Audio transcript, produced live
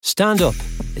Stand up.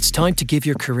 It's time to give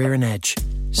your career an edge.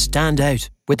 Stand out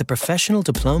with a professional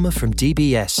diploma from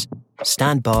DBS.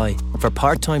 Stand by for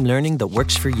part-time learning that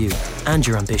works for you and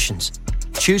your ambitions.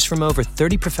 Choose from over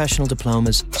 30 professional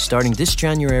diplomas starting this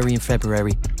January and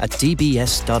February at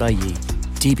dbs.ie.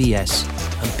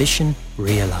 DBS. Ambition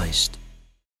realised.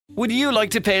 Would you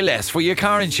like to pay less for your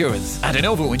car insurance? At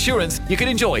Innovo Insurance, you can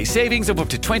enjoy savings of up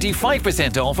to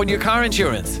 25% off on your car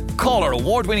insurance. Call our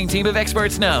award-winning team of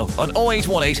experts now on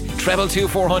 0818 222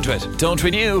 400. Don't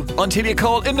renew until you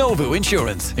call Innovo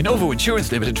Insurance. Innovo Insurance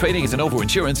Limited, trading as Innovo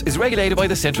Insurance, is regulated by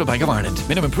the Central Bank of Ireland.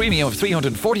 Minimum premium of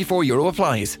 €344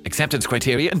 applies. Acceptance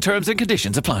criteria and terms and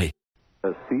conditions apply.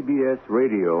 The CBS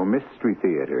Radio Mystery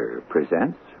Theater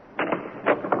presents...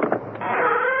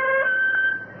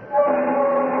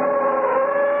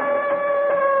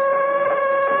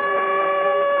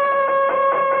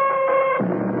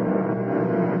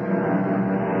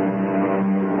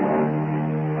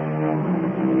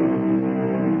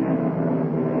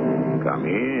 Come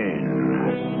in.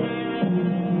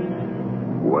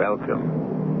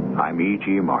 Welcome. I'm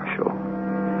E.G. Marshall.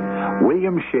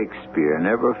 William Shakespeare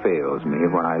never fails me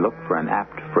when I look for an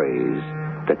apt phrase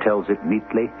that tells it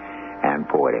neatly and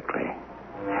poetically.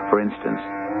 For instance,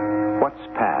 what's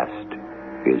past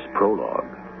is prologue.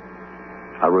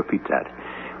 I'll repeat that.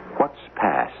 What's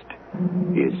past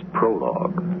is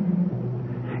prologue.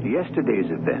 Yesterday's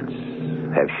events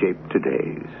have shaped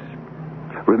today's.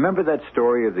 Remember that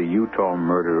story of the Utah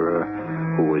murderer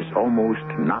who was almost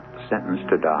not sentenced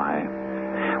to die?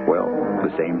 Well, the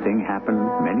same thing happened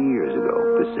many years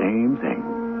ago. The same thing.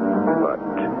 But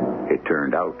it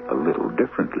turned out a little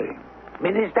differently.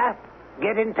 Minister,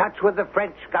 get in touch with the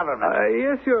French government.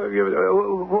 Yes,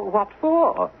 what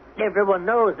for? Everyone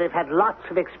knows they've had lots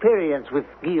of experience with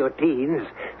guillotines,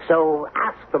 so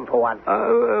ask them for one.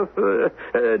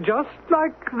 Just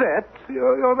like that,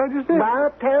 Your Majesty?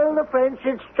 Well, tell the French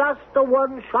it's just a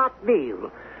one-shot deal.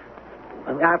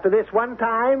 And after this one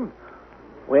time,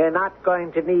 we're not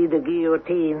going to need a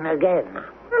guillotine again.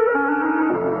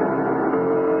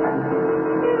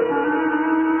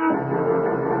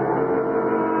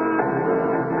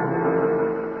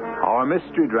 Our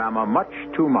mystery drama, Much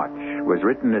Too Much, was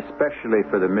written especially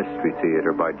for the Mystery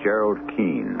Theater by Gerald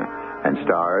Keane and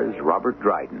stars Robert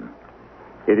Dryden.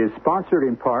 It is sponsored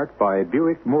in part by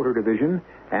Buick Motor Division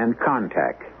and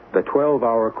Contact, the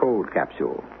 12-hour cold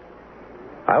capsule.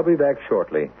 I'll be back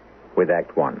shortly with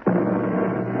Act One.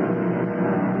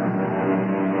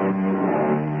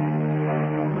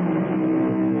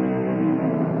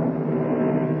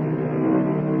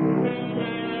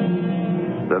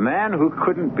 The man who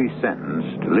couldn't be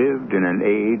sentenced lived in an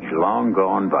age long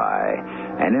gone by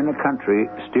and in a country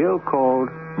still called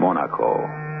Monaco.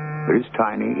 It is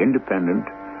tiny, independent,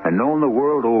 and known the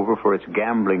world over for its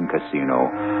gambling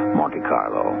casino, Monte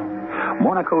Carlo.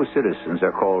 Monaco citizens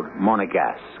are called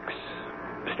Monegasques.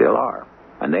 Still are.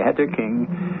 And they had their king,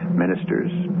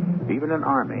 ministers, even an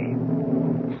army,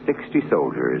 60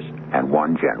 soldiers, and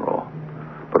one general.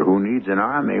 But who needs an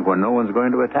army when no one's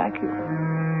going to attack you?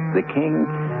 The king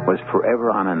was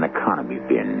forever on an economy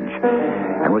binge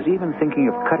and was even thinking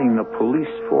of cutting the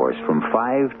police force from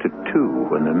 5 to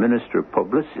 2 when the Minister of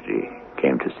Publicity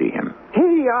came to see him.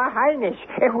 Your Highness,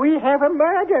 we have a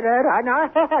murderer on our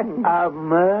hands. A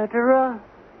murderer?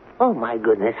 Oh, my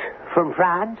goodness. From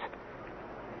France?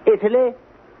 Italy?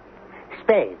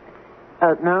 Spain?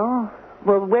 No?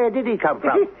 Well, where did he come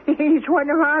from? He's one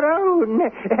of our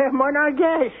own,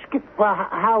 Monegasque. Well,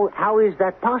 how is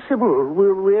that possible?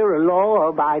 We're a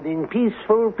law-abiding,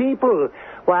 peaceful people.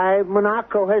 Why,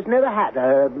 Monaco has never had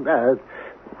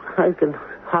I can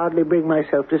hardly bring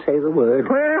myself to say the word.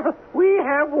 Well, we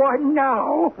have one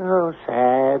now. Oh,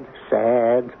 sad,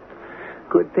 sad.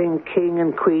 Good thing King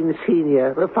and Queen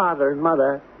Senior, the father and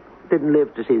mother, didn't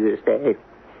live to see this day.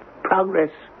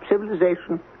 Progress,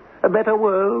 civilization, a better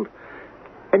world.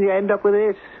 And you end up with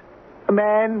this. A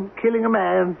man killing a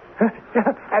man.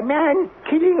 A man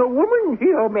killing a woman,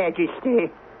 Your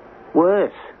Majesty.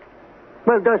 Worse.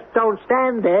 Well, just don't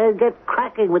stand there. Get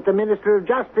cracking with the Minister of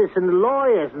Justice and the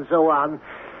lawyers and so on.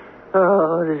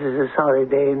 Oh, this is a sorry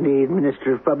day indeed,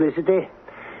 Minister of Publicity.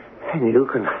 And you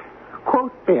can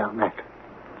quote me on that.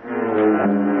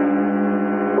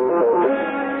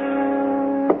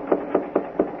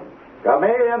 Come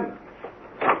in.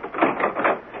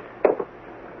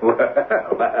 Well,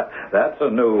 that's a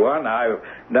new one. I've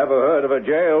never heard of a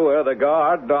jail where the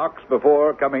guard knocks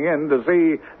before coming in to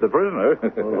see the prisoner.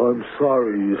 Oh, I'm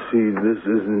sorry. You see, this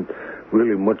isn't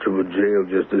really much of a jail,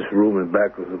 just this room in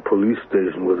back of the police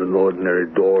station with an ordinary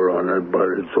door on it, but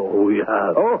it's all we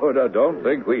have. Oh, no, don't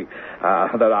think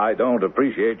that I don't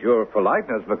appreciate your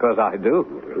politeness, because I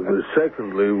do.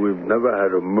 Secondly, we've never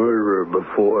had a murderer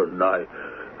before, and I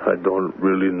don't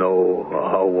really know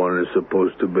how one is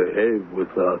supposed to behave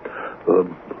without a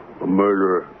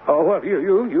murderer. Oh, well,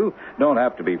 you don't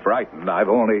have to be frightened. I've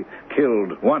only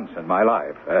killed once in my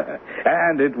life.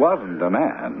 And it wasn't a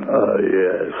man.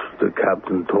 Yes. The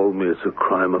captain told me it's a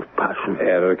crime of passion.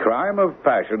 A crime of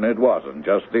passion it wasn't.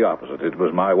 Just the opposite. It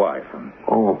was my wife.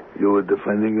 Oh, you were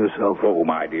defending yourself? Oh,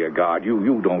 my dear God,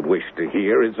 you don't wish to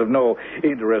hear. It's of no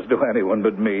interest to anyone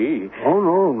but me.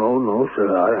 Oh, no,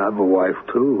 sir. I have a wife,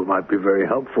 too. It might be very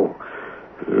helpful.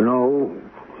 You know,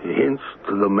 hints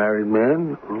to the married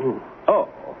man. Oh,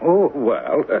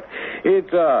 well,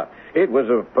 it was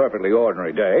a perfectly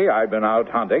ordinary day. I'd been out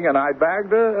hunting, and I'd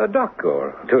bagged a duck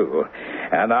or two.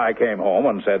 And I came home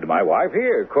and said to my wife,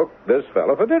 "Here, cook this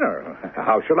fellow for dinner."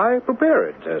 "How shall I prepare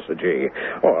it?" says she.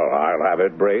 "Well, I'll have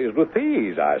it braised with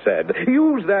peas," I said.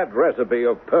 "Use that recipe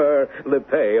of Père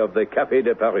Lepay of the Café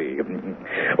de Paris."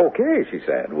 "Okay," she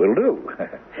said, "will do."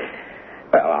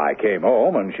 Well, I came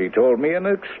home, and she told me an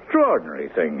extraordinary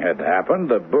thing had happened.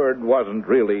 The bird wasn't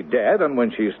really dead, and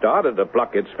when she started to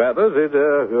pluck its feathers, it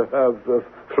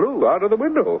flew out of the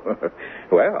window.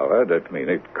 Well,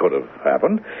 it could have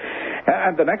happened.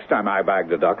 And the next time I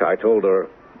bagged a duck, I told her,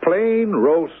 "Plain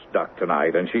roast duck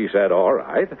tonight," and she said, "All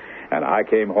right." And I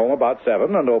came home about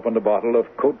 7 and opened a bottle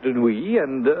of Côte de Nuit,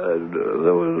 and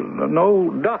there was no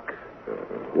duck.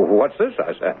 "What's this?"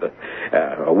 I said.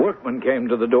 A workman came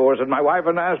to the doors and my wife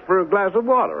and asked for a glass of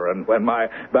water, and when my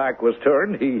back was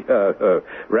turned, he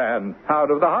ran out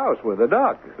of the house with a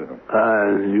duck.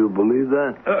 You believe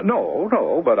that?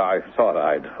 No, but I thought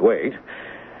I'd wait.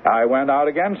 I went out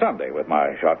again Sunday with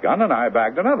my shotgun, and I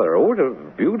bagged another. Oh, a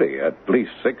beauty, at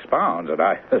least 6 pounds. And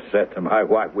I said to my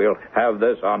wife, "We'll have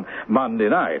this on Monday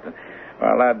night."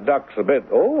 "Well, that duck's a bit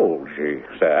old," she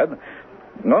said.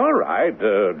 "All right,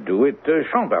 do it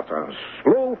Chambertin,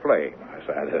 slow flame," I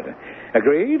said.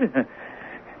 "Agreed?"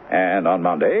 And on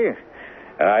Monday,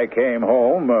 I came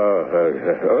home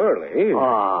early.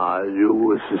 You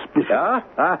were suspicious.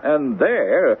 And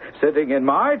there, sitting in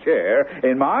my chair,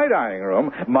 in my dining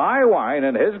room, my wine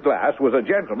in his glass, was a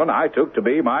gentleman I took to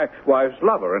be my wife's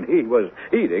lover, and he was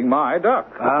eating my duck.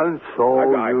 And so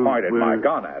I pointed my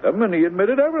gun at him, and he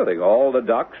admitted everything. All the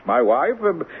ducks, my wife,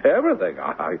 everything.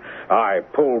 I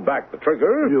pulled back the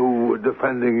trigger. You were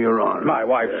defending your honor. My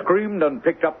wife screamed and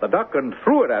picked up the duck and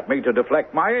threw it at me to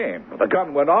deflect my aim. The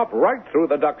gun went off right through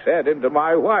the duck's head into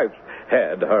my wife's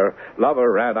head. Her lover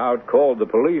ran out, called the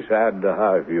police, and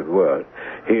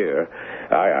here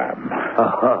I am.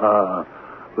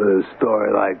 With a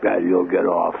story like that, you'll get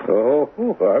off. Oh,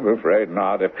 I'm afraid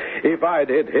not. If I'd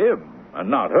hit him and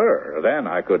not her, then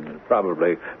I could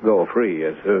probably go free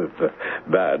as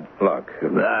bad luck.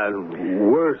 And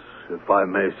worse, if I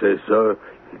may say so,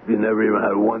 you never even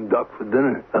had one duck for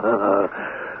dinner.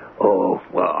 Oh,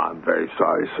 well, I'm very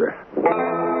sorry, sir.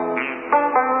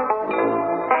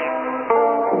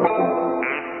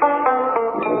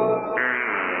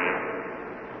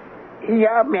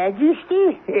 Your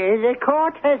Majesty, the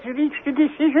court has reached a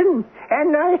decision,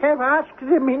 and I have asked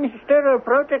the Minister of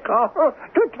Protocol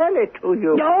to tell it to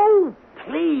you. No,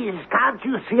 please, can't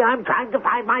you see I'm trying to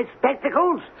find my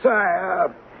spectacles?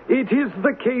 Sire, it is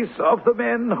the case of the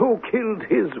man who killed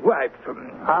his wife.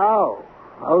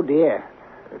 Oh dear.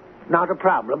 Not a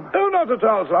problem. Oh, not at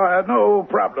all, sire. No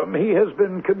problem. He has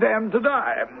been condemned to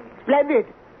die. Splendid.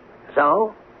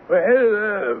 So?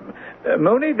 Well,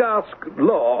 Monegasque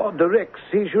law directs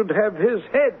he should have his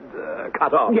head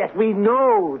cut off. Yes, we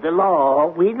know the law.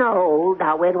 We know.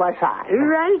 Now, where do I sign?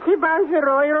 Right above the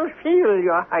royal seal,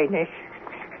 Your Highness.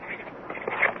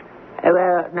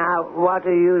 Well, now, what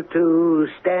are you two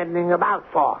standing about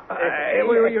for?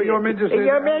 Your Majesty.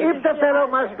 If the fellow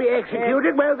must be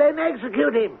executed, well, then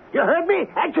execute him. You heard me?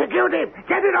 Execute him.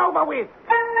 Get it over with.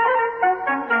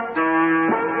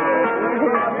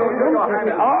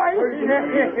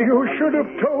 You should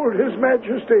have told His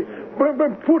Majesty, but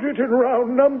put it in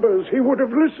round numbers. He would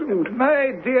have listened.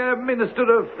 My dear Minister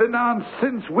of Finance,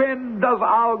 since when does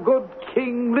our good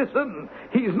king listen?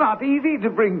 He's not easy to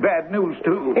bring bad news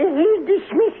to. He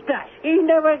dismissed us. He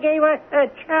never gave us a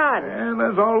chance. And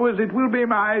as always, it will be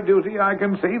my duty. I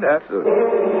can see that.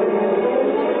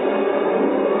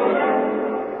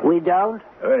 We don't?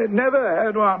 Never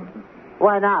had one.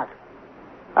 Why not?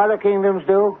 Other kingdoms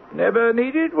do. Never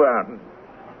needed one.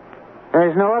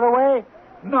 There's no other way?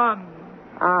 None.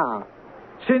 Ah.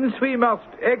 Since we must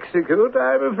execute,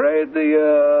 I'm afraid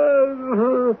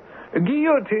the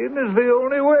guillotine is the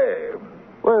only way.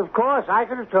 Well, of course, I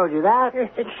could have told you that.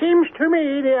 It seems to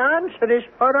me the answer is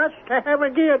for us to have a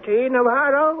guillotine of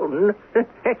our own.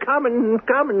 Common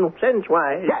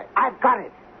sense-wise. Yeah, I've got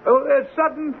it. Oh, a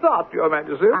sudden thought, Your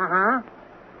Majesty. Uh-huh.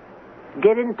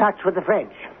 Get in touch with the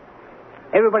French.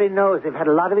 Everybody knows they've had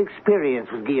a lot of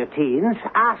experience with guillotines.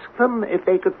 Ask them if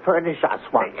they could furnish us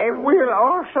one. We'll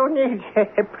also need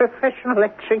a professional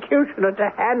executioner to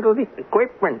handle the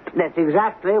equipment. That's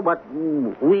exactly what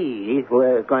we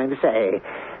were going to say.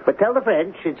 But tell the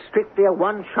French it's strictly a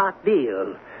one-shot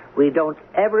deal. We don't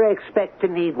ever expect to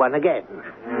need one again.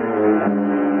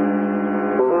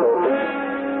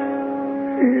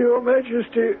 Your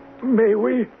Majesty, may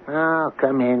we? Oh,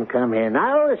 come in.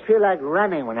 I always feel like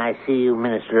running when I see you,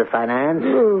 Minister of Finance.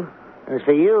 Oh. As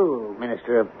for you,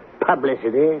 Minister of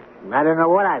Publicity, I don't know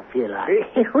what I feel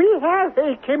like. We have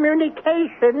a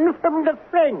communication from the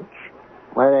French.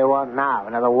 What do they want now?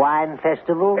 Another wine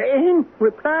festival? In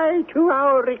reply to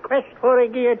our request for a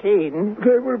guillotine.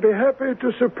 They will be happy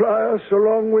to supply us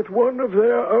along with one of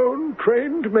their own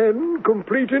trained men,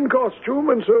 complete in costume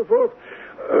and so forth.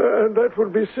 And that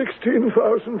would be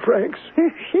 16,000 francs.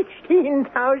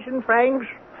 16,000 francs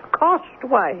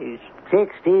cost-wise.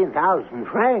 16,000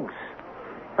 francs?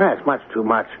 That's much too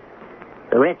much.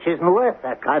 The wretch isn't worth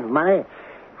that kind of money.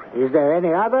 Is there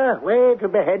any other way to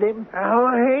behead him?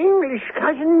 Our English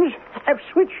cousins have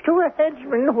switched to a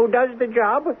headsman who does the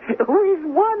job with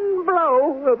one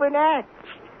blow of an axe.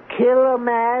 Kill a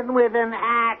man with an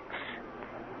axe?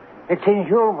 It's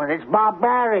inhuman. It's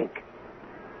barbaric.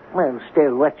 Well,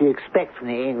 still, what do you expect from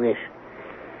the English?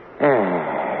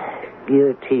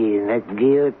 Guillotine, a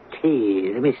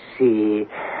guillotine. Let me see.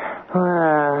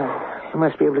 You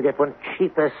must be able to get one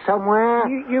cheaper somewhere.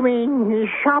 You mean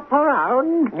shop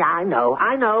around? Yeah, I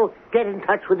know. Get in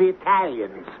touch with the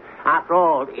Italians. After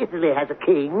all, Italy has a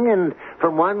king, and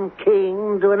from one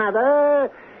king to another,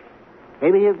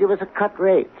 maybe he'll give us a cut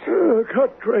rate.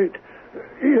 Cut rate?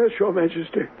 Yes, Your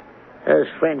Majesty. Those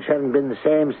French haven't been the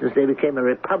same since they became a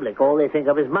republic. All they think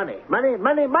of is money. Money.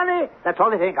 That's all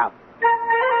they think of.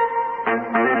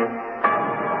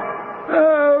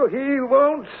 Oh, he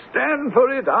won't stand for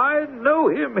it. I know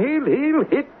him. He'll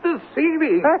hit the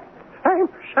ceiling. I'm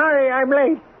sorry I'm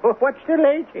late. What's the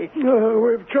latest?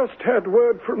 We've just had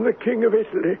word from the King of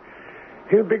Italy.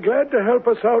 He'll be glad to help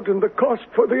us out in the cost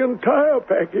for the entire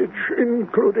package,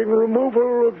 including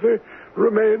removal of the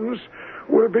remains,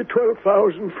 will be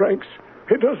 12,000 francs.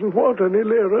 He doesn't want any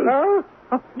liras.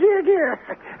 Oh, dear.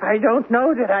 I don't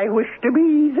know that I wish to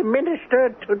be the minister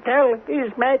to tell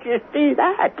His Majesty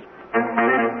that.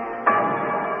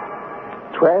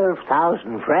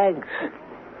 12,000 francs?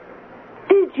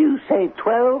 Did you say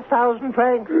 12,000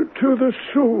 francs? To the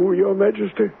sou, Your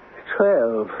Majesty.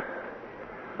 12.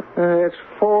 That's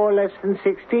 4 less than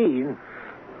 16.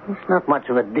 It's not much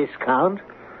of a discount.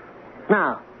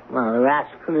 Now, the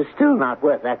rascal is still not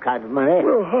worth that kind of money.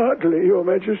 Well, hardly, Your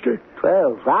Majesty.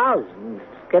 12,000?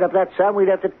 Get up that sum, we'd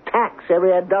have to tax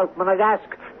every adult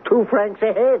Monegasque 2 francs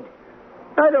a head.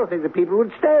 I don't think the people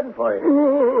would stand for it.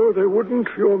 Oh, they wouldn't,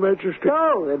 Your Majesty.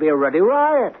 No, there'd be a ruddy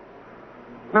riot.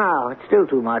 No, it's still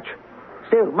too much.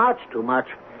 Still much too much.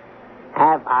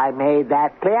 Have I made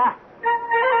that clear?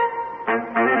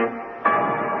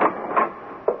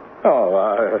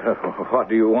 What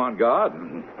do you want, God?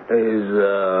 Is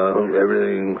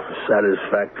everything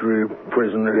satisfactory,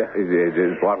 prisoner?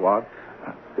 What?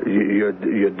 Your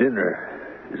dinner.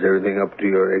 Is everything up to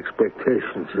your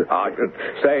expectations? I should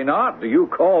say not. Do you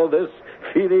call this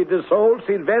filet de sole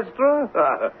Sylvestre?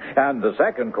 And the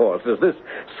second course, does this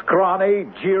scrawny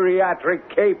geriatric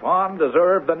capon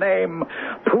deserve the name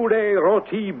poulet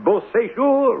rôti beau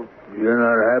séjour? You're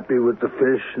not happy with the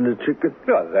fish and the chicken?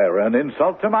 Well, they're an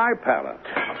insult to my palate.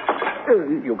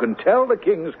 You can tell the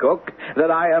king's cook that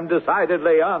I am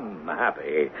decidedly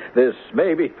unhappy. This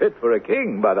may be fit for a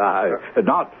king, but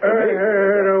not for me.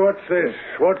 What's this?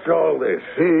 What's all this?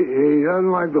 He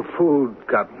doesn't like the food,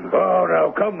 Captain. Oh,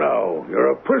 now, come now.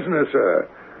 You're a prisoner, sir.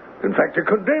 In fact, a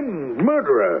condemned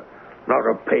murderer. Not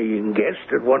a paying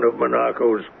guest at one of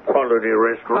Monaco's quality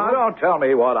restaurants. Now, don't tell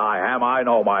me what I am. I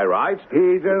know my rights.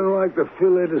 He doesn't like the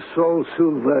filet de sole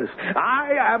Sylvestre.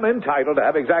 I am entitled to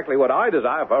have exactly what I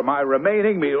desire for my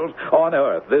remaining meals on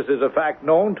Earth. This is a fact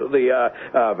known to the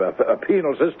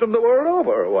penal system the world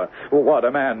over. What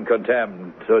a man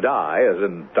condemned to die is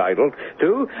entitled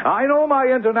to. I know my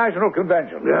international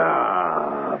convention.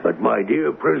 Ah, but my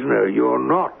dear prisoner, you're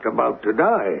not about to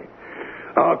die.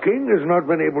 Our king has not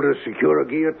been able to secure a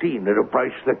guillotine at a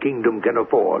price the kingdom can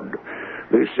afford.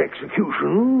 This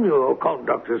execution your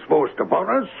conduct has forced upon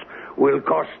us will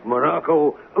cost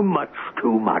Monaco much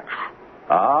too much.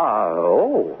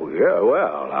 Well,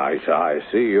 I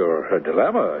see your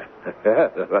dilemma.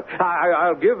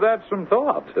 I'll give that some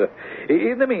thought.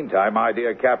 In the meantime, my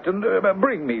dear Captain,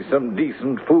 bring me some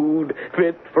decent food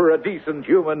fit for a decent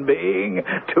human being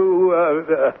to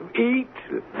eat.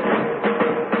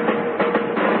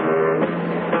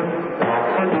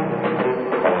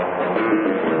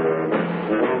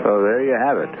 So there you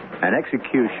have it. An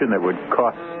execution that would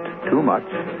cost too much.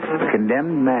 A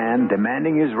condemned man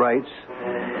demanding his rights.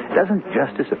 Doesn't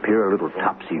justice appear a little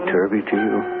topsy-turvy to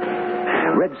you?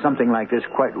 Read something like this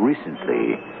quite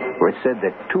recently, where it said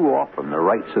that too often the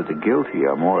rights of the guilty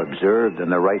are more observed than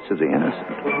the rights of the innocent.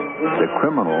 The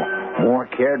criminal more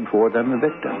cared for than the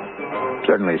victim.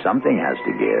 Certainly something has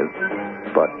to give.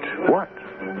 But what?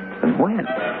 And when?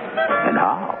 And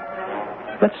how?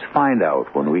 Let's find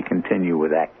out when we continue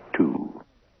with Act 2.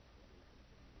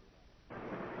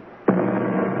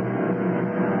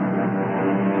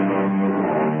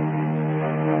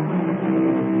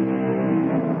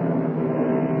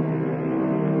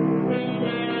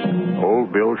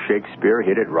 Old Bill Shakespeare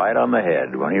hit it right on the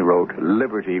head when he wrote,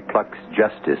 "Liberty plucks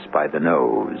justice by the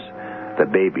nose. The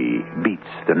baby beats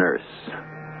the nurse."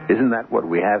 Isn't that what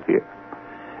we have here?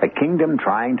 A kingdom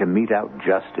trying to mete out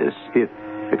justice, if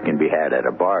it can be had at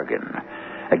a bargain.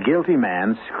 A guilty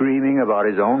man screaming about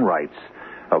his own rights,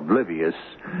 oblivious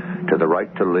to the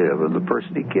right to live of the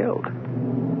person he killed.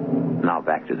 Now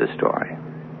back to the story.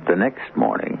 The next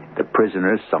morning, the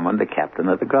prisoners summoned the captain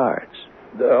of the guards.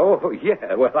 Oh,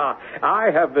 yeah. Well,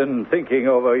 I have been thinking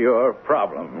over your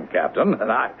problem, Captain, and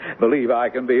I believe I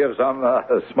can be of some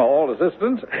small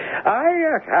assistance.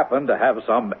 I happen to have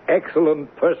some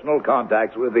excellent personal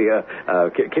contacts with the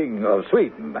King of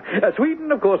Sweden.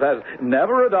 Sweden, of course, has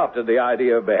never adopted the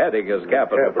idea of beheading as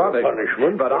capital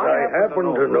punishment, but I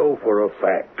happen to know for a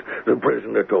fact, the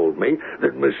prisoner told me,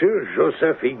 that Monsieur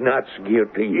Joseph Ignatz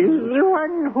Guillotine... The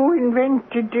one who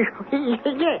invented...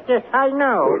 Yes, I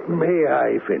know. May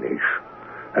I finish?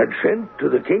 Had sent to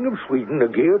the King of Sweden a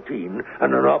guillotine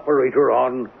and an operator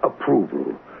on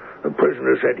approval. The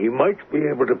prisoner said he might be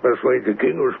able to persuade the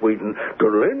King of Sweden to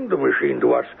lend the machine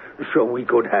to us so we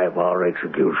could have our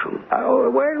execution.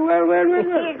 Oh, well.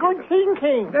 Good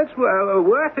thinking. That's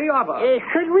worthy of us.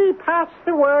 Should we pass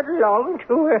the word along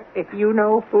to,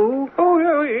 you-know-who?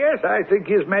 Oh, yes, I think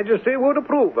His Majesty would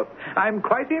approve. I'm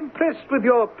quite impressed with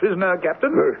your prisoner,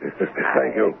 Captain.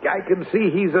 Thank you. I can see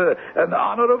he's an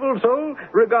honorable soul,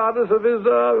 regardless of his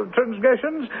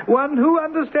transgressions. One who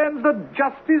understands that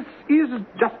justice is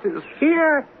justice.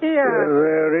 Here.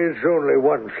 There is only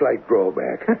one slight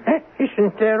drawback.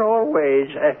 Isn't there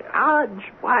always? Odds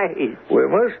wise. We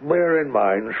must bear in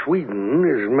mind Sweden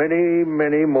is many,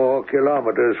 many more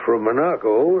kilometers from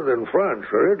Monaco than France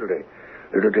or Italy.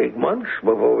 It'll take months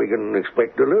before we can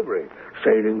expect delivery.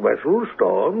 Sailing vessels,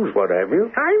 storms, what have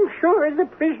you. I'm sure the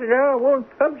prisoner won't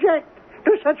object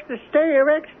to such a stay of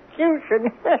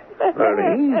execution.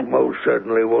 And he most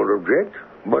certainly won't object.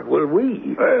 But will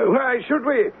we? Why should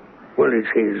we? Well, it's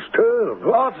his turn.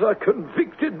 What, a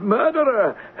convicted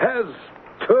murderer has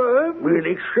turn? In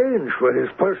exchange for his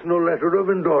personal letter of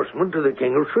endorsement to the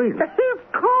King of Sweden.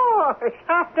 Of course.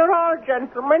 After all,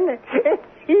 gentlemen,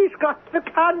 he's got the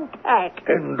contact.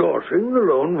 Endorsing the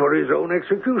loan for his own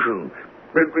execution.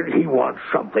 He wants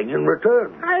something in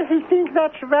return. I think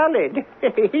that's valid.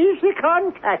 He's the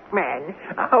contact man.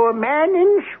 Our man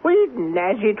in Sweden,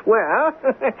 as it were.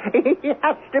 He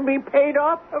has to be paid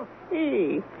off a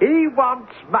fee. He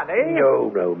wants money?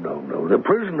 No. The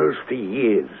prisoner's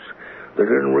fee is that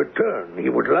in return he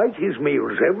would like his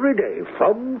meals every day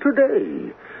from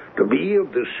today to be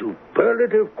of the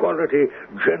superlative quality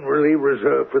generally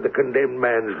reserved for the condemned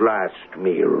man's last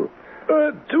meal.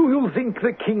 Do you think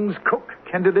the king's cook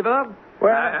can deliver?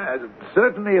 Well, I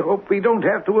certainly hope we don't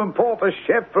have to import a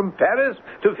chef from Paris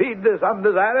to feed this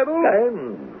undesirable.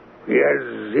 And he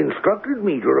has instructed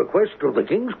me to request of the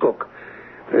king's cook.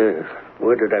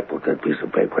 Where did I put that piece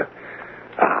of paper?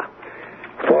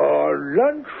 For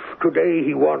lunch today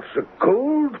he wants a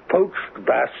cold poached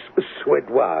bass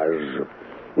suédoise.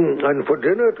 And for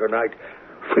dinner tonight,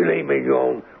 filet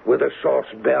mignon with a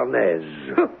sauce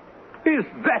béarnaise. Is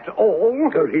that all?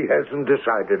 He hasn't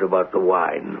decided about the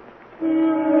wine.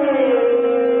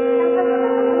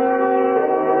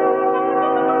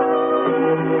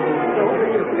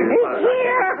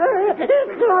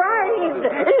 It's arrived.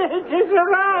 It is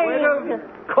arrived.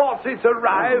 course it's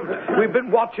arrived. We've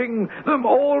been watching them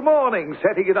all morning,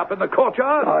 setting it up in the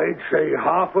courtyard. I'd say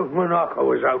half of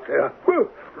Monaco is out there. Well,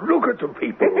 look at the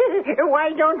people.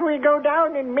 Why don't we go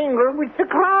down and mingle with the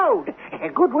crowd? A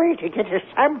good way to get a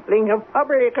sampling of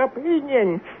public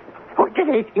opinion. What do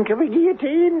they think of a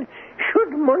guillotine?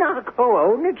 Should Monaco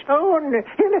own its own?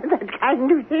 That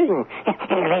kind of thing.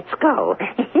 Let's go.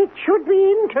 It should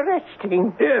be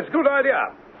interesting. Yes, good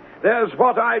idea. There's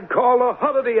what I'd call a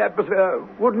holiday atmosphere,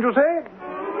 wouldn't you say?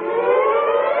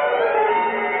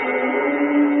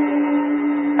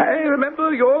 I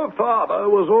remember your father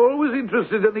was always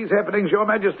interested in these happenings, Your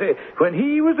Majesty. When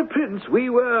he was a prince, we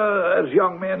were, as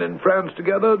young men in France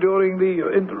together during the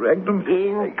interregnum.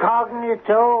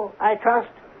 Incognito, I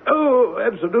trust. Oh,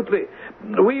 absolutely.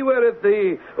 We were at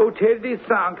the Hôtel des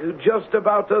Cinq, just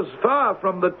about as far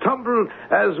from the tumbrel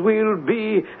as we'll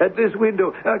be at this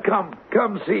window.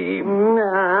 Come see.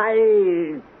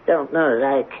 I don't know that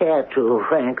I care to,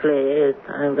 frankly.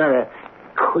 I've got a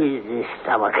queasy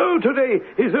stomach. Oh, today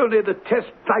is only the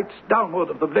test flights downward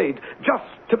of the blade, just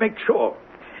to make sure.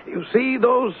 You see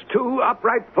those two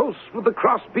upright posts with the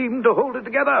crossbeam to hold it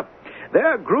together?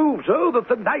 They're grooved so that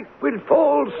the knife will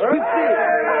fall swiftly.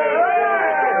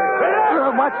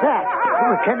 What's that?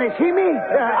 Can they see me?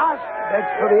 Us?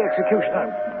 That's for the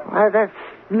executioner. That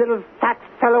little fat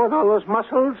fellow with all those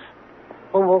muscles?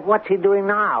 Well, what's he doing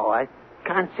now? I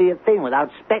can't see a thing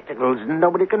without spectacles, and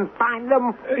nobody can find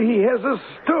them. He has a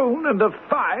stone and a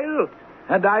file,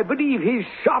 and I believe he's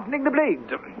sharpening the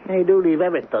blade. They do leave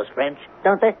everything, those French,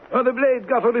 don't they? Well, the blade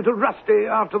got a little rusty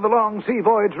after the long sea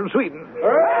voyage from Sweden.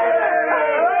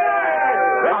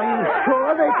 Are you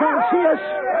sure they can't see us?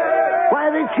 Why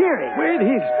are they cheering? Well,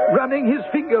 he's running his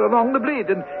finger along the blade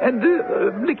and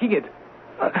licking it.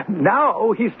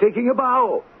 Now he's taking a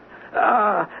bow.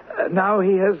 Now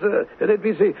he has, let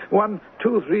me see, 1,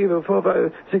 2, 3, 4,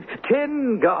 5, 6,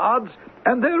 10 guards,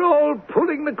 and they're all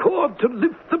pulling the cord to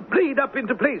lift the blade up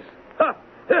into place.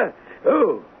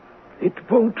 Oh, it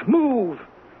won't move.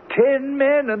 10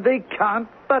 men, and they can't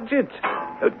budge it.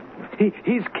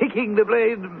 He's kicking the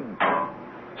blade.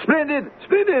 Splendid,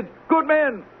 splendid. Good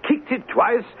man. Kicked it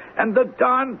twice, and the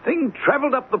darn thing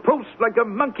traveled up the post like a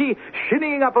monkey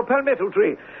shinnying up a palmetto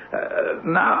tree.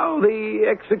 Now the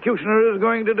executioner is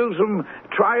going to do some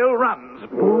trial runs.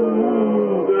 It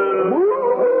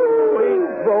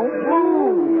won't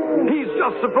move. He's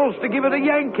just supposed to give it a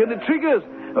yank, and it triggers.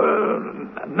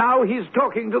 Now he's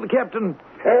talking to the captain.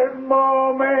 10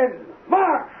 more men.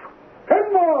 March!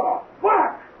 10 more.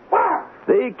 March! March!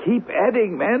 They keep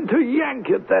adding men to yank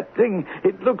at that thing.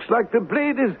 It looks like the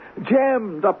blade is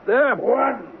jammed up there.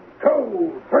 1,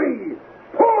 2, 3,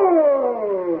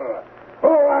 pull!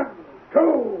 1,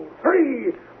 2,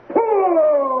 3,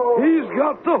 pull! He's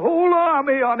got the whole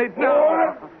army on it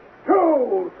now. 1,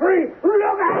 2, 3, look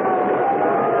out!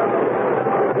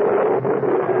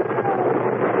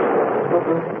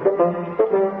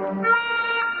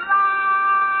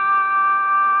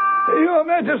 Your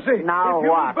Majesty, now if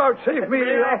you what? vouchsafe me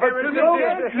the opportunity...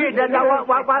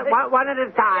 One at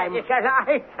a time.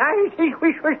 I think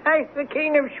we should thank the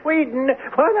King of Sweden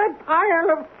for that pile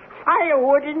of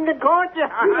firewood in the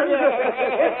courtyard.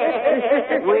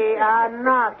 We are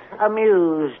not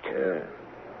amused.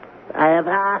 I have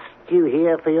asked you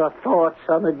here for your thoughts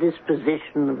on the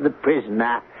disposition of the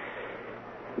prisoner.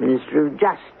 Minister of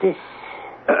Justice.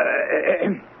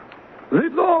 The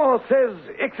law says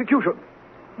execution,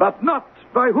 but not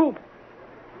by whom?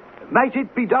 Might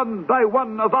it be done by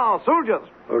one of our soldiers?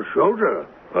 A soldier?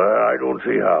 I don't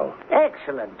see how.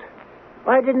 Excellent.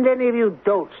 Why didn't any of you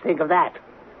dolts think of that?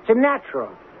 It's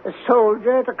natural. A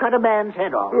soldier to cut a man's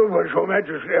head off. But, Your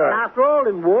Majesty, After all,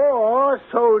 in war,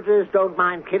 soldiers don't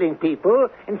mind killing people.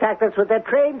 In fact, that's what they're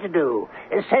trained to do.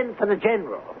 Send for the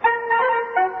general.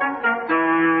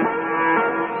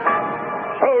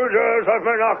 Soldiers of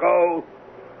Monaco,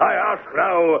 I ask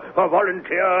now for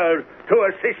volunteers to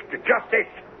assist justice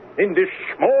in this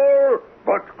small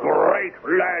but great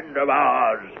land of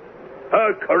ours.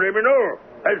 A criminal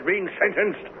has been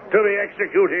sentenced to be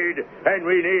executed, and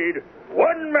we need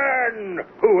one man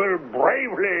who will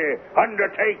bravely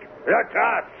undertake the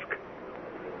task.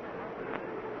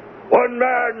 One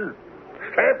man,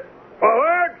 step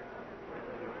forward.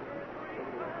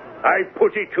 I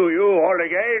put it to you all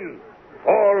again,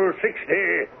 all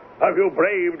 60 of you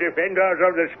brave defenders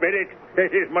of the spirit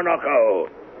that is Monaco.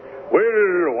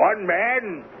 Will one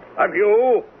man of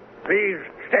you please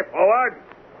step forward?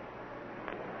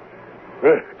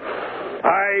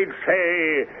 I'd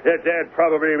say that there'd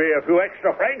probably be a few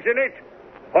extra francs in it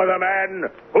for the man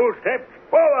who steps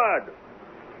forward.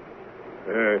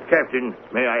 Captain,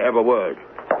 may I have a word?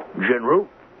 General?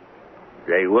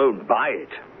 they won't buy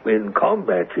it. In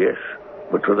combat, yes.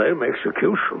 But to them,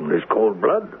 execution is cold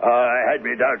blood. I had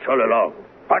me doubts all along.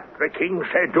 But the king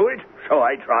said do it, so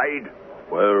I tried.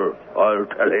 Well, I'll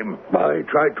tell him. I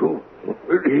tried to.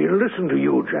 He'll listen to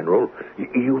you, General.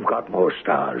 You've got more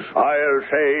stars. I'll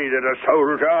say that a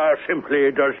soldier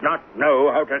simply does not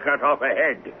know how to cut off a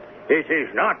head. It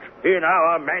is not in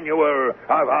our manual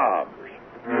of arms.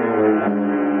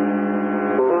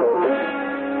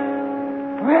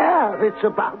 Well, it's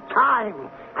about time.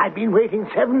 I've been waiting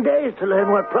 7 days to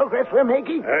learn what progress we're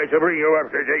making. To bring you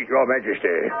up to date, Your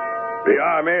Majesty, the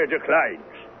army declines.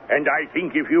 And I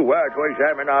think if you were to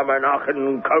examine our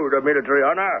Monarchan Code of Military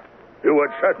Honor, you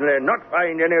would certainly not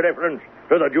find any reference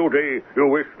to the duty you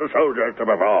wish the soldiers to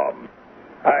perform.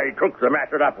 I took the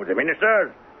matter up with the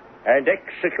ministers, and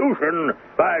execution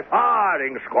by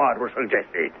firing squad was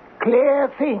suggested. Clear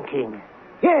thinking.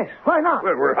 Yes, why not?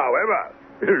 Well, however,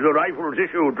 the rifles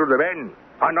issued to the men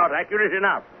are not accurate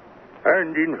enough.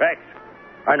 And, in fact,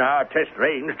 on our test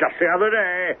range just the other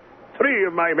day, 3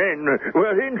 of my men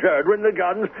were injured when the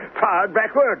guns fired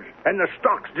backwards and the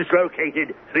stocks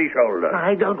dislocated 3 shoulders.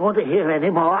 I don't want to hear any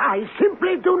more. I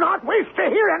simply do not wish to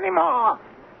hear any more.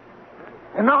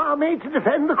 An army to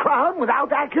defend the crown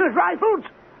without accurate rifles?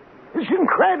 It's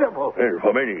incredible. Well,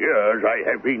 for many years, I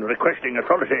have been requesting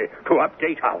authority to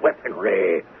update our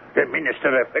weaponry. The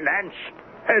Minister of Finance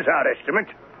has our estimate.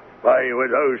 Why,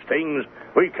 with those things,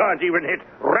 we can't even hit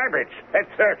rabbits at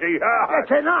 30 yards.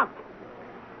 That's enough.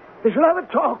 We shall have a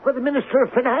talk with the Minister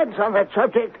of Finance on that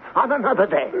subject on another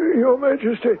day. Your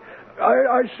Majesty,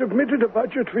 I submitted a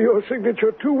budget for your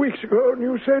signature 2 weeks ago, and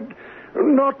you said,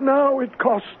 not now, it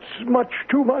costs much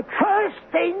too much. First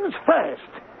things first.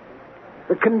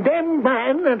 The condemned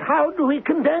man, and how do we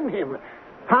condemn him?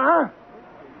 Huh?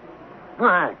 All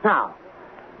right, now.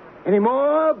 Any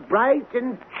more bright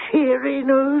and cheery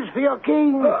news for your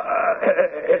king?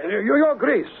 Your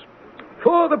Grace,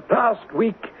 for the past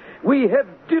week, we have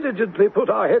diligently put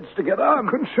our heads together.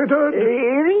 Considered?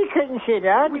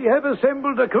 Reconsidered? We have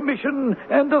assembled a commission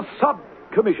and a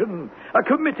subcommission, a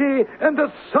committee and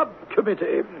a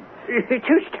subcommittee.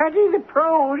 To study the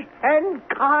pros and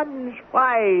cons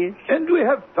wise. And we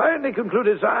have finally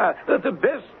concluded, sire, that the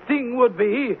best thing would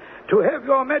be to have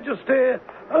your Majesty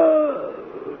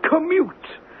commute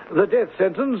the death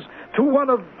sentence to one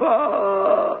of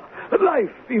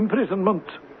life imprisonment.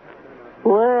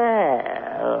 Well...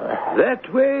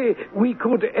 That way we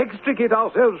could extricate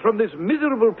ourselves from this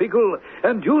miserable pickle,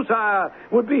 and you, sire,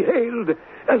 would be hailed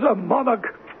as a monarch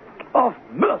of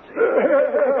mercy.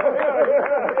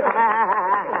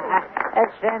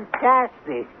 That's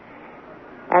fantastic.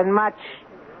 And much,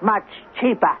 much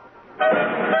cheaper.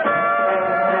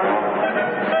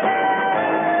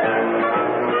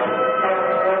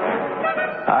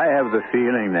 I have the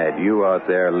feeling that you out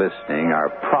there listening are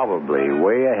probably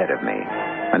way ahead of me,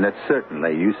 and that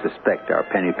certainly you suspect our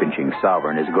penny-pinching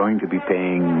sovereign is going to be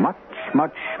paying much,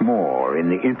 much more in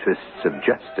the interests of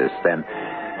justice than...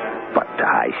 But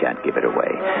I shan't give it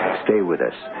away. Stay with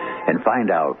us and find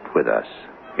out with us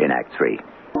in Act 3.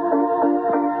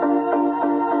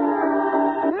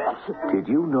 Did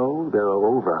you know there are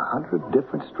over 100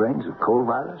 different strains of cold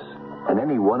virus? And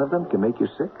any one of them can make you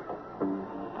sick?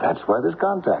 That's why there's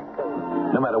Contact.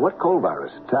 No matter what cold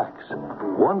virus attacks,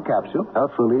 one capsule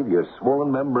helps relieve your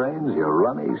swollen membranes, your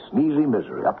runny, sneezy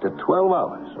misery, up to 12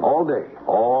 hours, all day,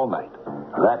 all night.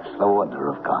 That's the wonder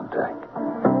of Contact.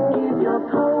 Give your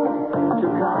cold to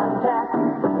Contact.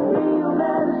 Real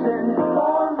medicine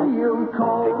for real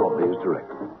cold. Take all days direct.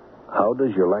 How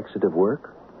does your laxative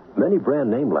work? Many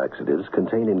brand name laxatives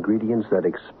contain ingredients that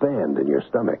expand in your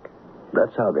stomach.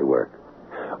 That's how they work.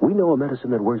 We know a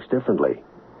medicine that works differently.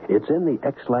 It's in the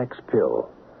X-Lax pill.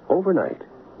 Overnight,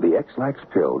 the X-Lax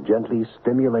pill gently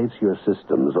stimulates your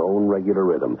system's own regular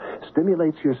rhythm.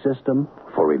 Stimulates your system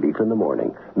for relief in the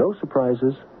morning. No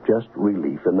surprises, just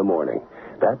relief in the morning.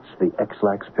 That's the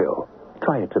X-Lax pill.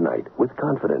 Try it tonight with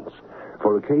confidence.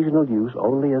 For occasional use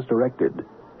only as directed.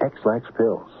 X-Lax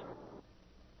pills.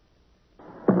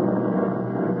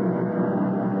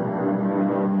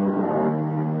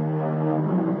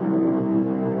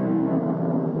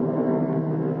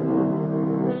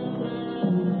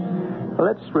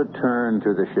 Let's return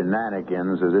to the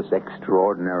shenanigans of this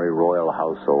extraordinary royal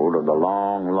household of the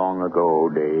long, long ago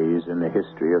days in the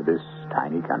history of this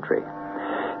tiny country.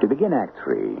 To begin Act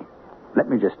 3, let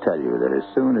me just tell you that as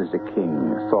soon as the king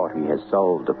thought he had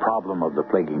solved the problem of the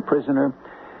plaguing prisoner,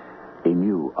 a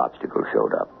new obstacle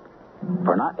showed up.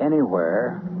 For not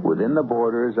anywhere within the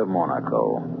borders of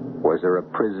Monaco was there a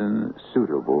prison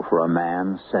suitable for a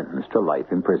man sentenced to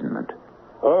life imprisonment.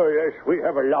 Oh, yes, we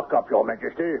have a lockup, Your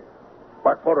Majesty.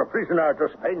 but for a prisoner to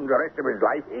spend the rest of his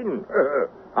life in?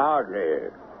 Hardly.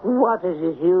 What is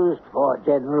it used for,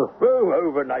 General? Oh,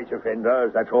 overnight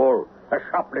offenders, that's all. A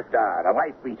shoplifter, a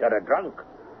wife-beater, a drunk.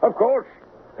 Of course,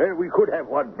 we could have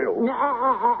one bill.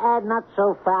 Not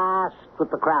so fast with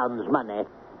the Crown's money.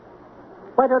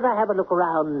 Why don't I have a look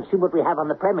around and see what we have on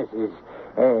the premises?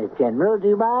 General, do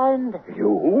you mind?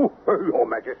 You? Your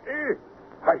Majesty?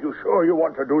 Are you sure you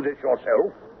want to do this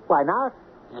yourself? Why not?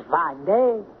 It's a fine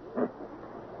day.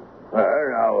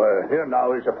 Here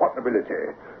now is a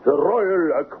possibility. The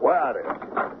Royal Aquarium.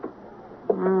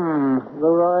 The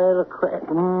Royal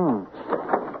Aquarium.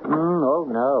 Oh,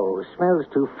 no. Smells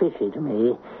too fishy to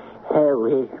me.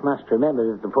 We must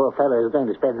remember that the poor fellow is going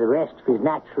to spend the rest of his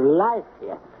natural life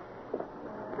here.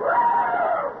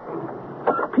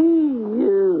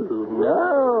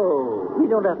 No. We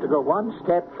don't have to go one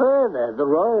step further. The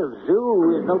Royal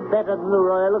Zoo is no better than the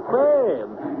Royal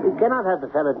Aquarium. We cannot have the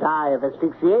fellow die of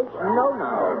asphyxiation. No.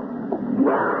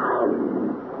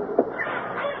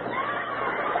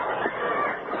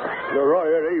 The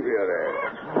Royal Aviary.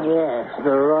 Yes,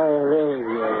 the Royal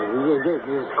Aviary. This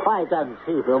is quite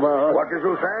unsuitable. What did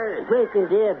you say? Break his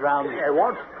eardrum.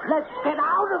 What? Let's get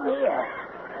out of here.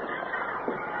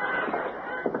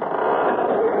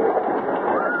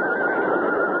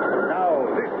 Now,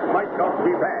 this might not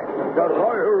be bad. The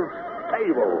Royal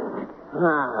Stable. I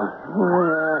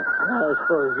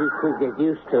suppose you could get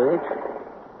used to it.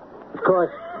 Of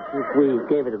course, if we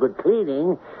gave it a good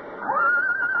cleaning,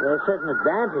 there are certain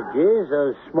advantages.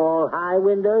 Those small high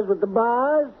windows with the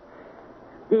bars.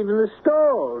 Even the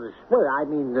stalls. Well, I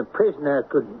mean, the prisoner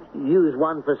could use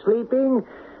one for sleeping.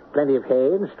 Plenty of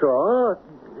hay and straw.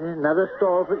 Another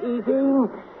stall for eating.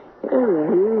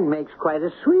 Makes quite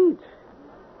a suite.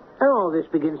 And all this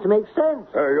begins to make sense.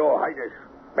 Your Highness,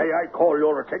 may I call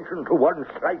your attention to one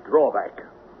slight drawback?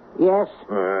 Yes?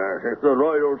 If the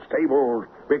Royal Stables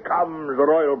becomes the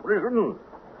Royal Prison,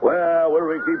 where will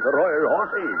we keep the Royal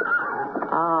Horses?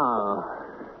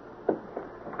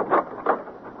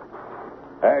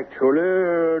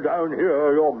 Actually, down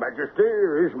here, Your Majesty,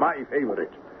 is my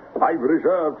favorite. I've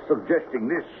reserved suggesting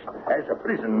this as a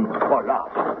prison for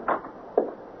last.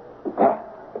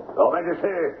 Your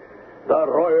Majesty, the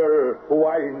Royal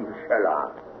Wine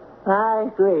Cellar. My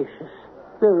gracious,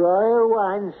 the Royal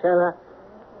Wine Cellar.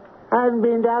 I haven't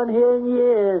been down here in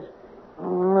years.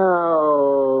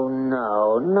 No,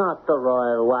 not the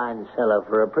Royal Wine Cellar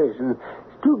for a prison.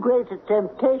 It's too great a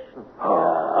temptation.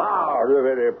 The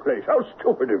very place. How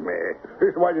stupid of me.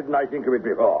 Why didn't I think of it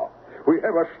before? We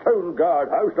have a stone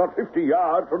guardhouse not 50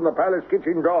 yards from the palace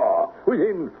kitchen door,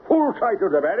 within full sight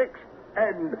of the barracks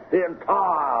and the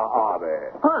entire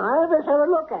army. Let's have a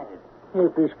look at it.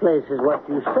 If this place is what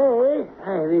you say,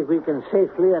 I think we can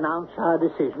safely announce our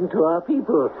decision to our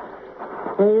people.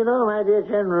 You know, my dear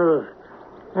General,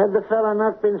 had the fellow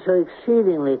not been so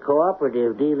exceedingly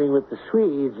cooperative dealing with the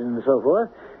Swedes and so forth,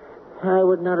 I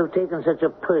would not have taken such a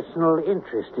personal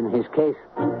interest in his case.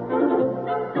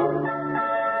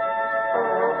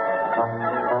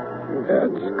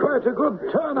 It's quite a good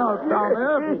turnout down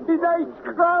there. It's a nice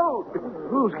crowd.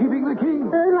 Who's keeping the king?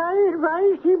 And I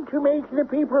advised him to make the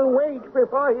people wait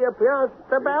before he appears at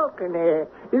the balcony.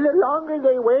 The longer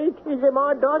they wait, the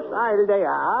more docile they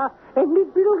are, and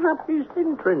it builds up his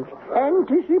entrance,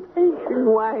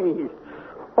 anticipation-wise.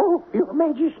 Oh, Your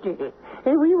Majesty,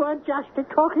 we were just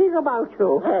talking about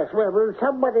you. Yes, well, will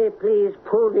somebody please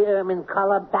pull the ermine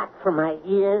collar back from my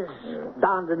ears?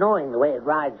 Darned annoying the way it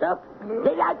rides up.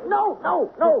 No,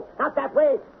 not that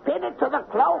way. Pin it to the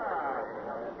cloak.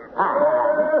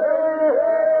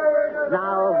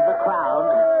 Now the crown.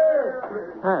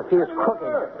 It feels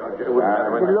crooked. Does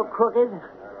it look crooked?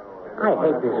 I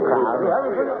hate this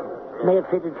crown. May have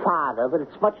fitted farther, but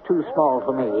it's much too small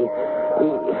for me.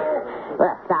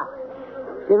 Well, now,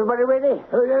 everybody ready?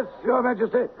 Oh, yes, Your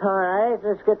Majesty. All right,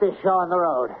 let's get this show on the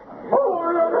road.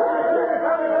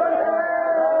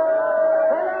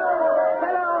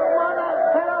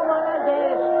 Fellow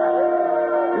monarchists,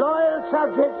 loyal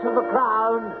subjects of the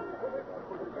crown,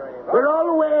 we're all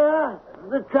aware of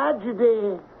the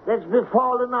tragedy that's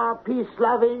befallen our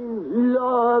peace-loving,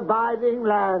 law-abiding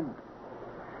land.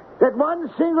 That one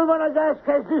single Monegasque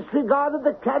has disregarded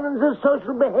the canons of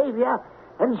social behavior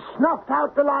and snuffed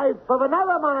out the life of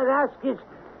another Monegasque is...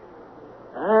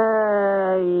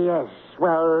 yes,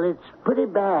 well, it's pretty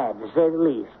bad, to say the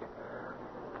least.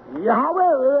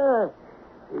 However,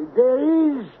 there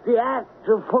is the act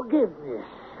of forgiveness.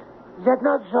 Is that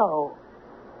not so?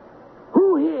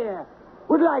 Who here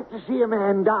would like to see a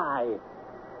man die?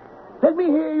 Let me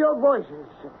hear your voices.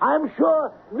 I'm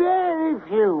sure very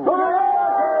few.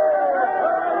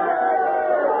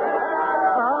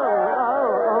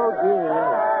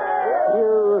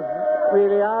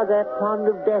 that fond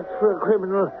of death for a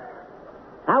criminal.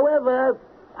 However,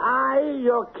 I,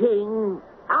 your king,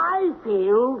 I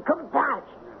feel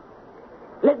compassion.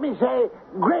 Let me say,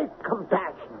 great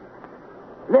compassion.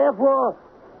 Therefore,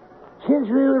 since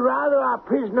we would rather our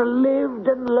prisoner lived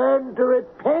and learned to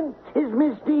repent his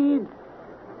misdeeds,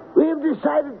 we have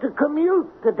decided to commute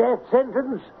the death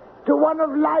sentence to one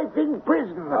of life in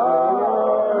prison.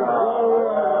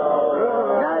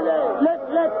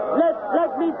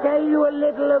 Let me tell you a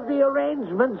little of the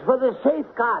arrangements for the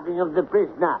safeguarding of the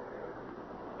prisoner.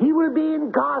 He will be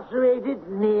incarcerated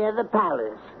near the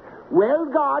palace, well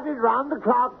guarded round the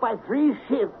clock by 3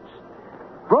 shifts,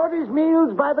 brought his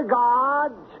meals by the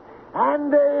guards,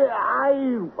 and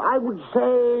I would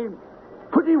say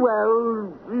pretty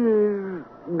well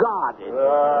guarded.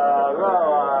 All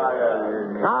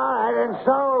right, and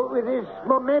so with this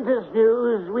momentous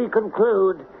news, we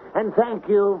conclude. And thank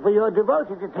you for your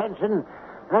devoted attention.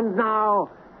 And now,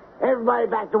 everybody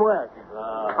back to work.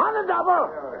 On the double!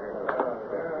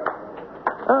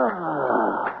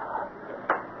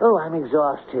 Oh, I'm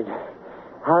exhausted.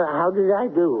 How did I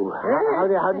do? How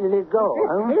did it go?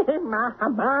 Huh?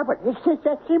 Marvelous. It's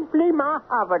just simply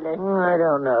marvelous. I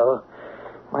don't know.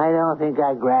 I don't think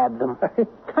I grabbed them.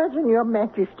 Cousin, Your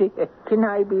Majesty, can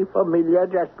I be familiar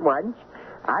just once?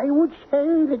 I would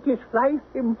say that this life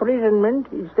imprisonment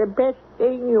is the best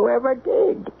thing you ever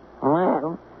did.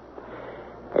 Well,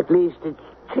 at least it's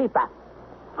cheaper.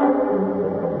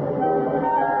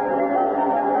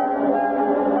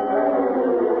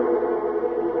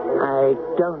 I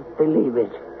don't believe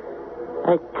it.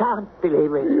 I can't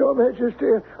believe it. Your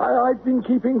Majesty, I've been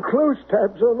keeping close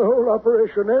tabs on the whole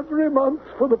operation every month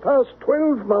for the past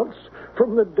 12 months.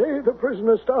 From the day the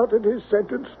prisoner started his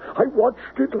sentence, I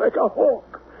watched it like a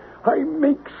hawk. I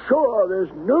make sure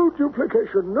there's no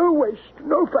duplication, no waste,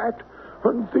 no fat.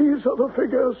 And these are the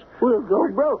figures. We'll go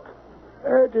broke.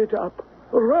 Add it up.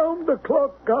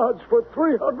 Round-the-clock guards for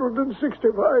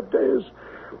 365 days.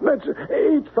 That's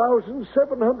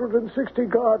 8,760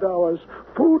 guard hours.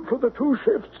 Food for the 2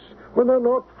 shifts when they're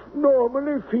not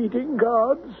normally feeding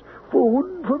guards.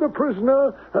 Food for the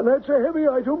prisoner, and that's a heavy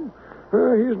item.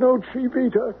 He's no cheap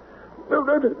eater. No,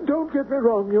 don't get me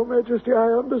wrong, Your Majesty.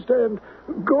 I understand.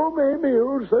 Gourmet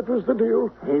meals, that was the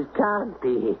deal. It can't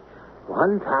be.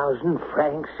 1,000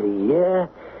 francs a year?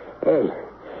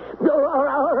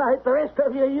 All right, the rest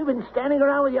of you, you've been standing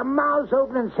around with your mouths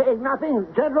open and saying nothing.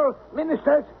 General,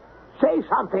 ministers, say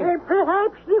something.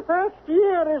 Perhaps the first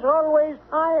year is always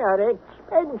higher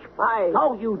expense-wise.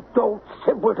 No, you don't,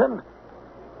 simpleton.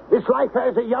 This life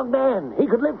as a young man, he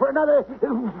could live for another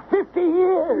 50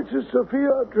 years. It's a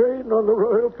severe drain on the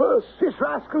royal purse. This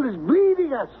rascal is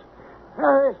bleeding us.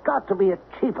 There's got to be a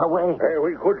cheaper way.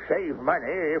 We could save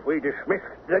money if we dismissed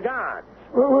the guards.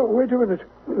 Wait a minute.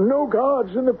 No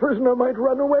guards and the prisoner might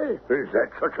run away. Is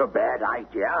that such a bad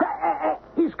idea?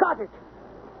 He's got it.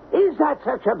 Is that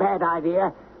such a bad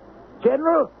idea?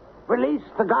 General, release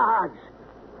the guards.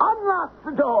 Unlock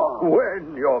the door.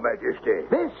 When, Your Majesty?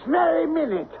 This very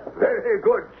minute. Very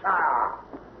good, sir.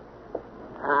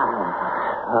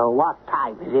 What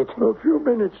time is it? A few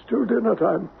minutes till dinner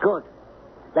time. Good.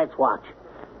 Let's watch.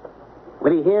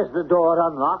 When he hears the door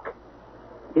unlock,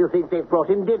 he'll think they've brought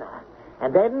him dinner.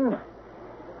 And then...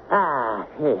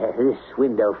 here, this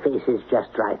window faces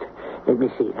just right. Let me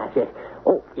see.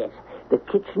 Oh, yes. The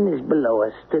kitchen is below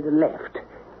us to the left.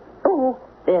 Oh,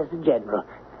 there's the general.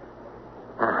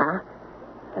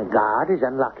 The guard is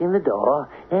unlocking the door.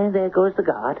 And there goes the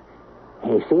guard.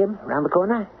 You see him around the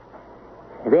corner?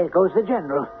 There goes the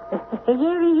general.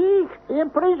 Here he is, the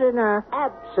prisoner.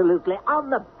 Absolutely, on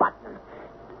the button.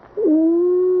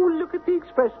 Ooh, look at the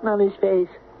expression on his face.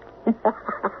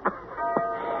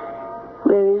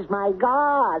 Where is my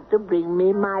guard to bring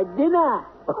me my dinner?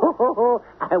 Oh,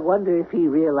 I wonder if he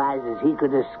realizes he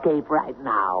could escape right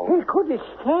now. He could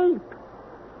escape.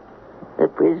 The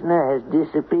prisoner has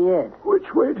disappeared.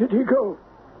 Which way did he go?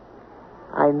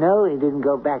 I know he didn't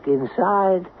go back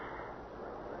inside.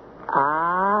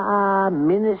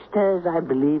 Ministers, I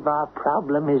believe our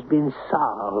problem has been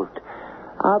solved.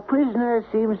 Our prisoner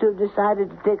seems to have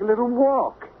decided to take a little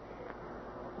walk.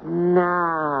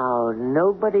 Now,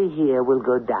 nobody here will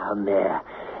go down there.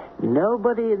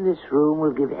 Nobody in this room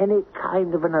will give any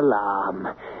kind of an alarm.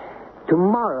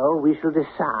 Tomorrow we shall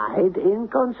decide, in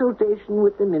consultation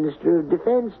with the Minister of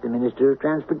Defense, the Minister of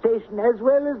Transportation, as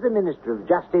well as the Minister of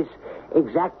Justice,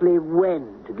 exactly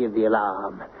when to give the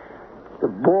alarm. The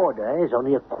border is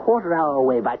only a quarter hour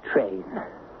away by train.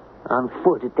 On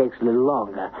foot, it takes a little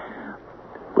longer.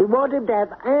 We want him to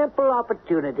have ample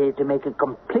opportunity to make a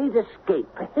complete escape.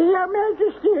 Your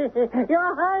Majesty,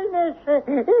 Your Highness,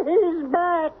 he's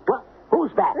back. What?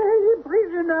 Who's back? The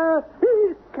prisoner.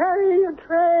 He's carrying a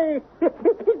tray.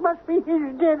 It must be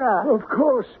his dinner. Of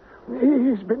course.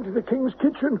 He's been to the king's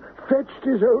kitchen, fetched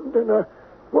his own dinner.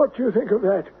 What do you think of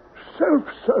that?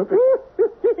 Self-service.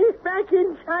 He's back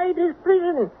inside his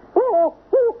prison. Oh,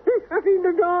 he's shutting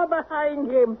the door behind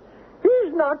him.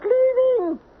 He's not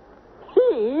leaving.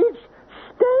 He's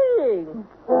staying.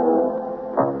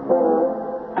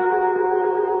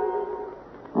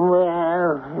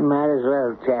 Well, you might as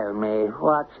well tell me.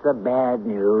 What's the bad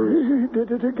news? He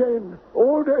did it again.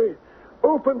 All day.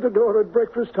 Opened the door at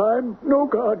breakfast time. No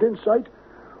guard in sight.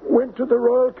 Went to the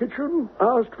royal kitchen.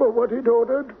 Asked for what he'd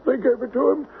ordered. They gave it to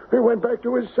him. He went back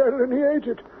to his cell and he ate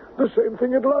it. The same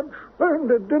thing at lunch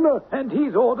and at dinner. And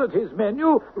he's ordered his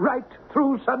menu right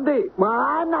through Sunday. Well,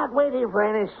 I'm not waiting for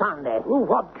any Sunday. Well,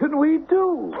 what can we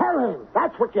do? Tell him.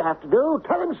 That's what you have to do.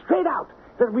 Tell him straight out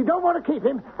that we don't want to keep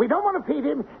him, we don't want to feed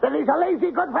him, that he's a lazy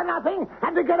good-for-nothing,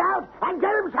 and to get out and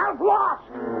get himself lost.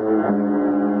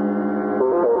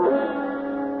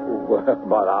 Well,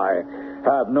 but I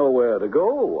have nowhere to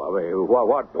go. I mean,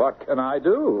 what can I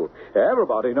do?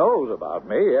 Everybody knows about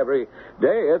me. Every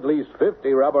day, at least 50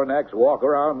 rubbernecks walk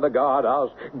around the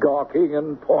guardhouse, gawking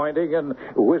and pointing and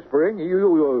whispering.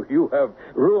 You have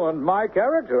ruined my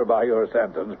character by your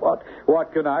sentence.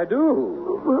 What can I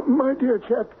do? My dear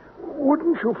chap,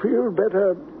 wouldn't you feel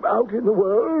better out in the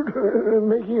world,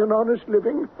 making an honest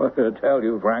living? Well, to tell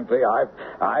you frankly,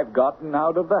 I've gotten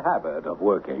out of the habit of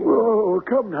working. Oh,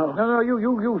 come now. No,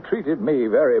 you treated me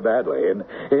very badly.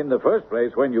 In the first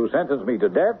place, when you sentenced me to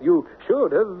death, you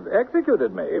should have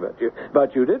executed me,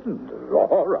 but you didn't.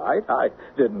 All right, I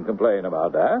didn't complain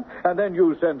about that. And then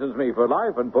you sentenced me for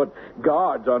life and put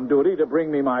guards on duty to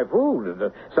bring me my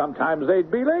food. Sometimes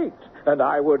they'd be late, and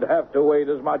I would have to wait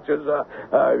as much as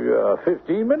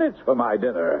 15 minutes for my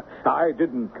dinner. I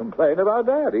didn't complain about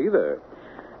that either.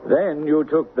 Then you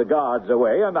took the guards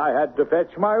away, and I had to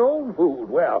fetch my own food.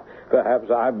 Well, perhaps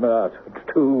I'm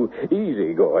too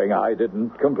easygoing. I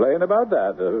didn't complain about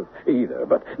that either.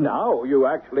 But now you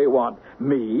actually want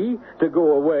me to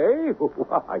go away?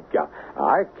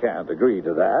 I can't agree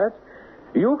to that.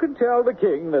 You can tell the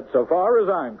king that so far as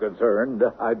I'm concerned,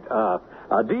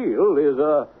 a deal is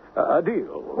a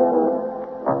deal.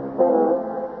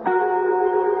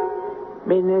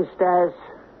 Ministers,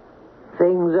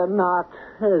 things are not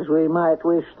as we might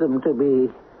wish them to be.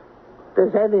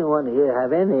 Does anyone here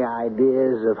have any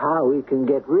ideas of how we can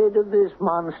get rid of this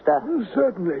monster?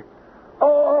 Certainly.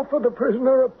 Offer the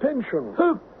prisoner a pension.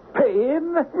 Pay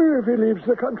him? If he leaves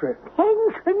the country.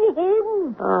 Pension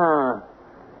him?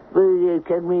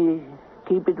 Can we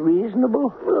keep it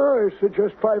reasonable? I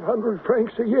suggest 500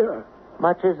 francs a year.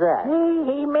 Much as that?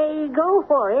 He may go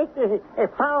for it,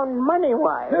 found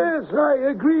money-wise. Yes, I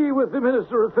agree with the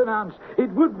Minister of Finance.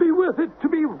 It would be worth it to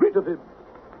be rid of him.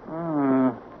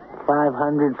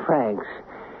 500 francs.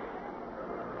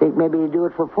 Think maybe you do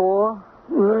it for 4?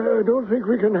 I don't think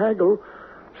we can haggle.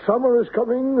 Summer is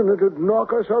coming, and it'd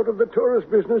knock us out of the tourist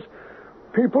business.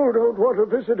 People don't want to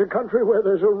visit a country where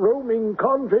there's a roaming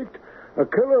convict, a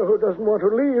killer who doesn't want to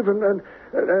leave, and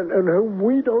whom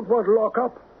we don't want to lock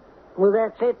up. Well,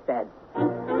 that's it, then.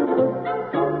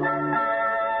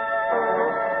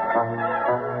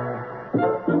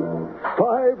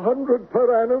 500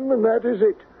 per annum, and that is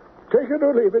it. Take it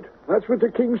or leave it. That's what the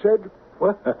king said.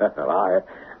 Well,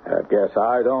 I guess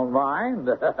I don't mind.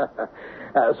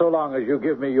 So long as you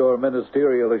give me your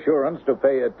ministerial assurance to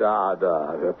pay it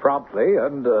promptly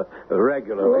and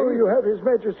regularly. Oh, you have His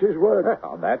Majesty's word.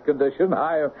 On that condition,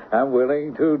 I am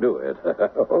willing to do it.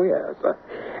 Oh, yes.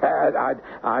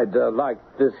 I'd like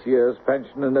this year's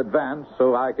pension in advance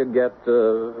so I can get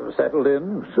settled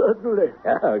in. Certainly.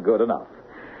 Good enough.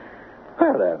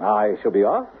 Well, then, I shall be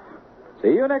off. See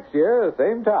you next year,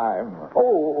 same time.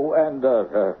 Oh, and,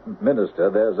 Minister,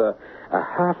 there's a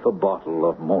half a bottle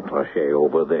of Montrachet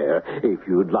over there, if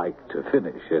you'd like to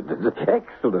finish it. It's an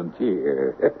excellent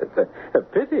year. It's a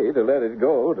pity to let it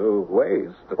go to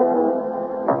waste.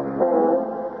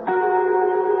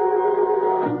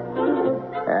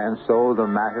 And so the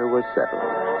matter was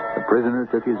settled. The prisoner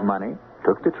took his money,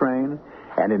 took the train,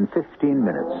 and in 15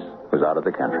 minutes was out of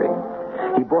the country.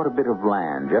 He bought a bit of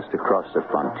land just across the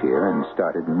frontier and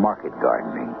started market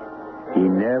gardening. He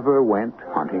never went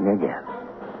hunting again.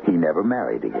 He never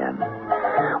married again.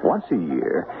 Once a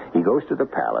year, he goes to the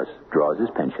palace, draws his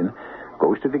pension,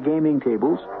 goes to the gaming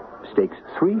tables, stakes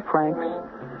 3 francs,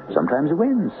 sometimes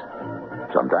wins,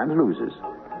 sometimes loses,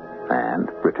 and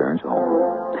returns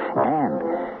home. And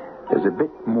There's a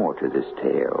bit more to this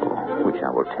tale, which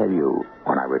I will tell you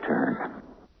when I return.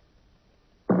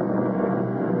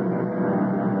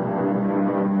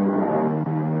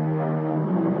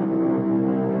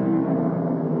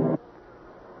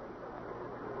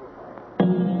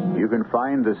 You can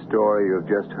find the story you've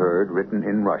just heard written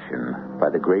in Russian by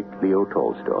the great Leo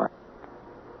Tolstoy.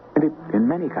 And it in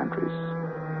many countries.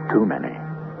 Too many.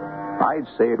 I'd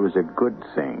say it was a good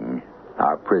thing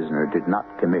our prisoner did not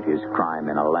commit his crime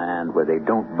in a land where they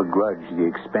don't begrudge the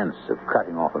expense of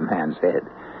cutting off a man's head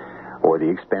or the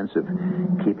expense of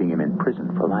keeping him in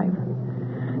prison for life.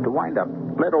 To wind up,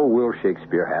 let old Will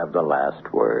Shakespeare have the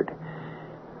last word.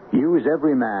 Use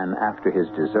every man after his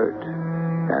desert,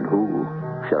 and who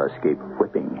shall escape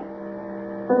whipping?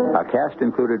 Our cast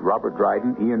included Robert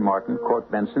Dryden, Ian Martin, Court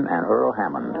Benson, and Earl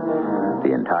Hammond.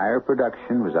 The entire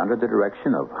production was under the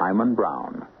direction of Hyman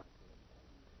Brown.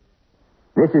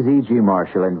 This is E.G.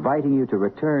 Marshall inviting you to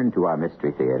return to our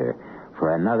Mystery Theater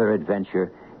for another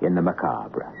adventure in the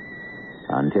macabre.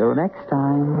 Until next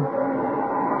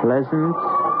time, pleasant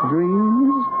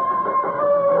dreams.